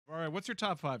right, what's your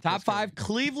top five? Top five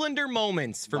Clevelander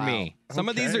moments for me. Some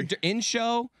of these are in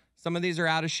show, some of these are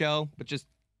out of show, but just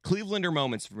Clevelander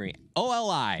moments for me.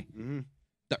 OLI,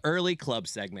 the early club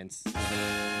segments.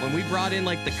 When we brought in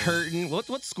like the curtain,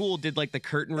 what school did like the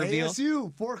curtain reveal?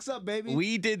 ASU, forks up, baby.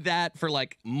 We did that for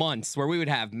like months where we would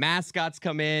have mascots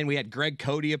come in. We had Greg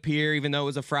Cote appear even though it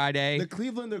was a Friday. The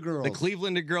Clevelander girls. The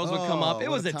Clevelander girls would come up.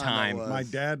 It was a time. My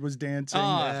dad was dancing.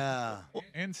 Yeah.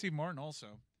 And Steve Martin also.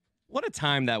 What a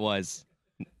time that was.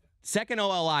 Second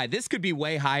OLI. This could be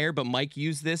way higher, but Mike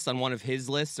used this on one of his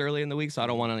lists early in the week, so I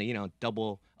don't want to,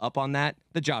 double up on that.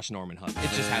 The Josh Norman hug.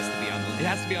 It just has to be on. It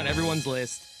has to be on everyone's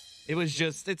list. It was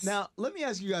just. Now let me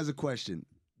ask you guys a question.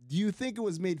 Do you think it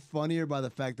was made funnier by the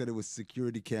fact that it was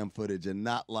security cam footage and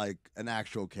not like an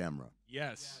actual camera?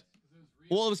 Yes.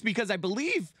 Well, it was because I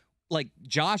believe like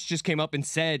Josh just came up and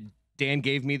said Dan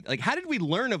gave me like. How did we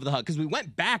learn of the hug? Because we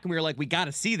went back and we were like, we got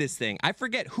to see this thing. I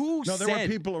forget who. No, there were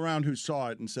people around who saw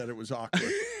it and said it was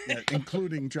awkward,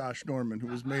 including Josh Norman, who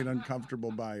was made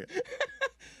uncomfortable by it.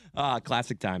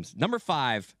 Classic times. Number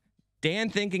 5.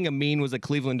 Dan thinking Amin was a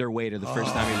Clevelander waiter the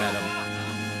first time he met him.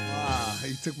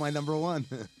 He took my number 1.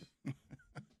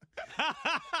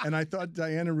 And I thought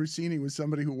Diana Rossini was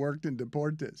somebody who worked in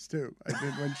Deportes, too. I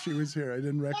did when she was here. I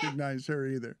didn't recognize her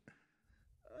either.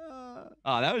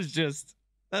 That was just.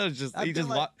 He just.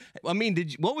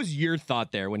 What was your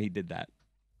thought there when he did that?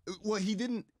 Well, he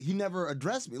never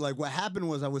addressed me. Like, what happened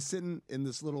was I was sitting in the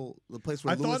place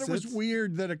where I Louis thought it was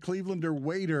weird that a Clevelander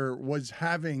waiter was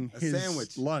having his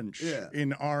sandwich lunch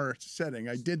in our setting.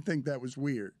 I did think that was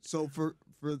weird. So for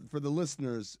the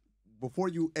listeners, before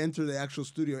you enter the actual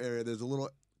studio area, there's a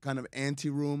little kind of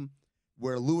ante-room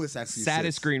where Louis actually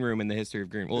saddest sits. green room in the history of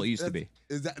green. Well, it used to be.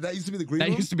 Is that used to be the green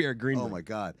room? That used to be our green room. Oh, my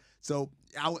God. So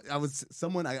I was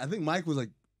someone, I think Mike was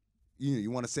like, you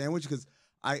want a sandwich? Because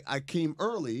I came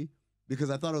early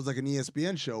because I thought it was like an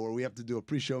ESPN show where we have to do a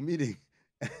pre-show meeting.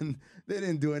 And they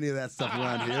didn't do any of that stuff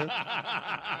around here.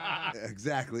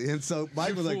 Exactly. And so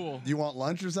Mike was like, do you want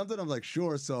lunch or something? I'm like,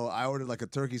 sure. So I ordered like a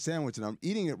turkey sandwich and I'm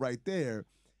eating it right there.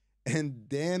 And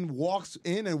Dan walks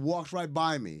in and walks right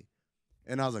by me.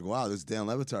 And I was like, wow, this Dan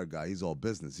Le Batard guy, he's all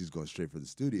business. He's going straight for the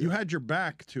studio. You had your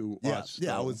back to us.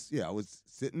 Yeah, I was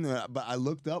sitting there, but I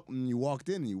looked up and you walked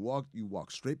in and you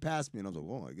walked straight past me. And I was like,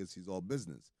 oh, I guess he's all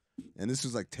business. And this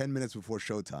was like 10 minutes before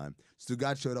showtime.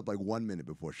 Stugotz showed up like 1 minute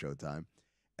before showtime.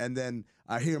 And then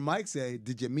I hear Mike say,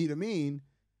 did you meet Amin?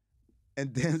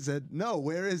 And Dan said, no,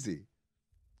 where is he?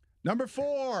 Number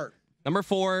 4,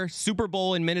 Super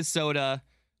Bowl in Minnesota.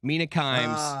 Mina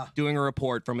Kimes doing a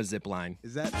report from a zip line.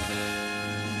 Is that a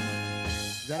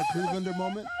Clevelander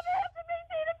moment?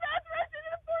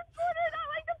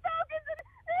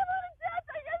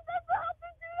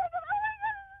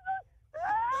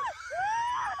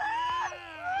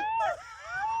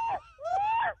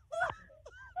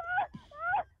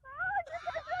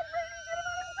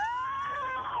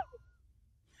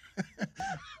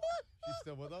 She's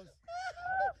still with us?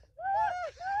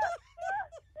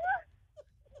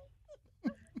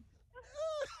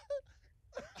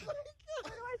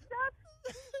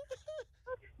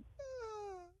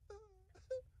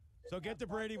 So get to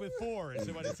Brady with 4 and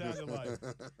see what it sounded like.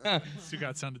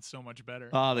 Stugotz sounded so much better.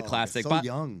 Oh, the classic. So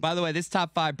young. By the way, this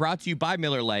top 5 brought to you by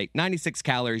Miller Lite. 96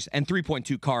 calories and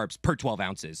 3.2 carbs per 12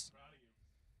 ounces.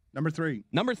 Number 3.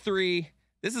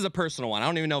 This is a personal one. I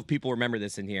don't even know if people remember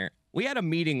this in here. We had a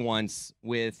meeting once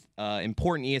with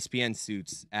important ESPN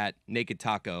suits at Naked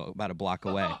Taco about a block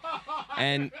away.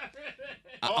 And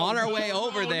on our way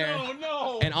over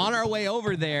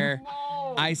there,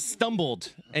 I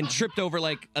stumbled and tripped over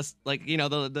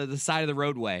the side of the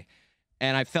roadway.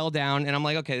 And I fell down and I'm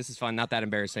like, okay, this is fun, not that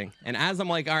embarrassing. And as I'm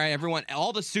like, all right, everyone,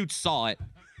 all the suits saw it.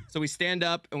 So we stand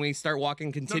up and we start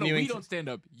walking, continuing. No, we don't stand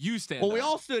up. You stand up. Well, we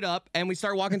all stood up and we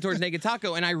start walking towards Naked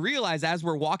Taco. And I realize as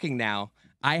we're walking now,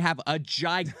 I have a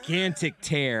gigantic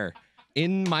tear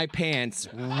in my pants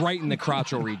right in the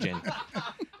crotchal region.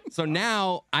 So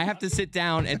now I have to sit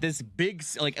down at this big,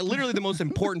 literally the most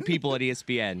important people at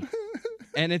ESPN.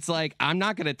 And it's like, I'm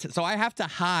not going to, so I have to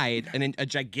hide a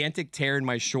gigantic tear in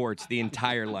my shorts the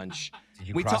entire lunch. Did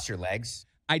you cross your legs?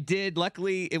 I did.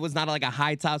 Luckily, it was not like a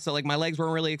high top, so like my legs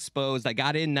weren't really exposed. I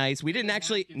got in nice. They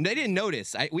didn't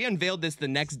notice. We unveiled this the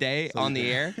next day on the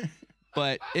air,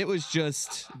 but it was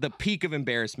just the peak of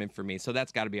embarrassment for me. So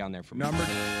that's got to be on there for me.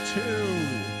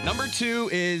 Number 2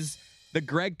 is the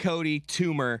Greg Cote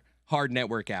tumor hard net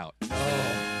workout.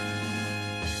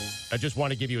 I just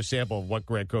want to give you a sample of what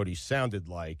Greg Cote sounded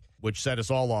like, which set us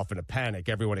all off in a panic,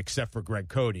 everyone except for Greg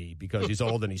Cote, because he's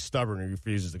old and he's stubborn and he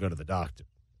refuses to go to the doctor.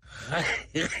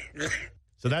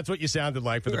 So that's what you sounded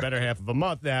like for the better half of a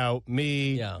month now.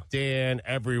 Me, Dan,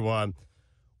 everyone.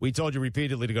 We told you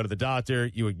repeatedly to go to the doctor.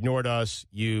 You ignored us.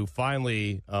 You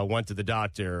finally went to the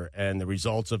doctor, and the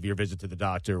results of your visit to the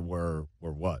doctor were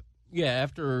what? Yeah,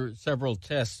 after several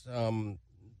tests,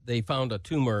 they found a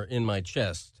tumor in my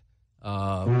chest.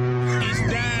 It's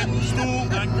Dan, Stu,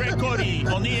 and Greg Cote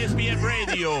on ESPN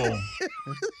Radio.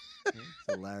 It's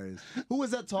hilarious. Who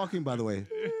was that talking, by the way?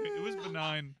 It was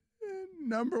benign.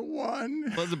 Number one.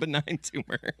 It was a benign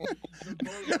tumor.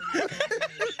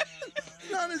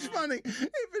 Not as funny. If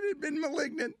it had been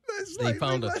malignant, They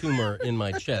found a tumor in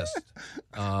my chest.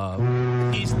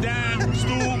 It's Dan, Stu,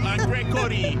 and Greg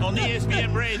Cote on ESPN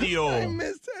I Radio.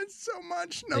 missed that so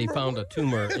much. They Number found one. a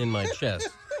tumor in my chest.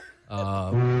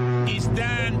 It's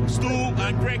Dan, Stu,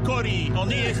 and Greg Cote on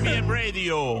ESPN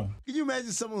Radio. Can you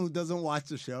imagine someone who doesn't watch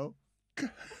the show?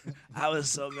 I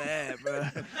was so mad, bro.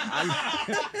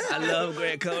 I love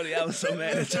Greg Cote. I was so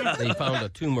mad at y'all. They found a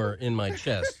tumor in my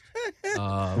chest.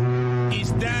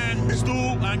 It's Dan, Stu,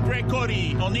 and Greg Cote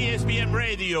on ESPN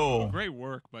Radio. Great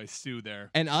work by Stu there.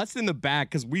 And us in the back,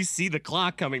 because we see the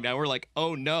clock coming down, we're like,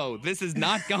 oh no, this has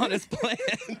not gone as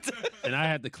planned. And I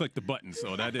had to click the button,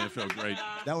 so that didn't feel great.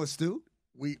 That was Stu?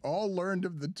 We all learned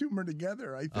of the tumor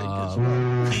together, I think, as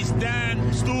well. It's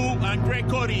Dan, Stu, and Greg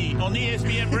Cote on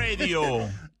ESPN Radio.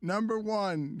 Number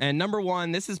one. And number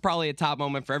one, this is probably a top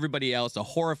moment for everybody else, a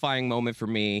horrifying moment for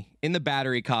me, in the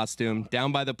battery costume,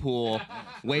 down by the pool,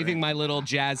 waving my little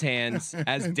jazz hands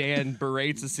as Dan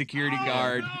berates a security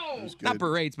guard. Not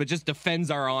berates, but just defends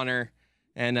our honor.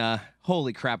 And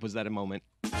holy crap, was that a moment.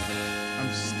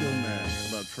 I'm still mad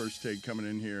about First Take coming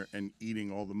in here and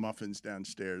eating all the muffins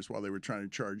downstairs while they were trying to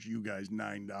charge you guys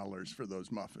 $9 for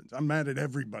those muffins. I'm mad at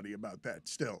everybody about that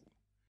still.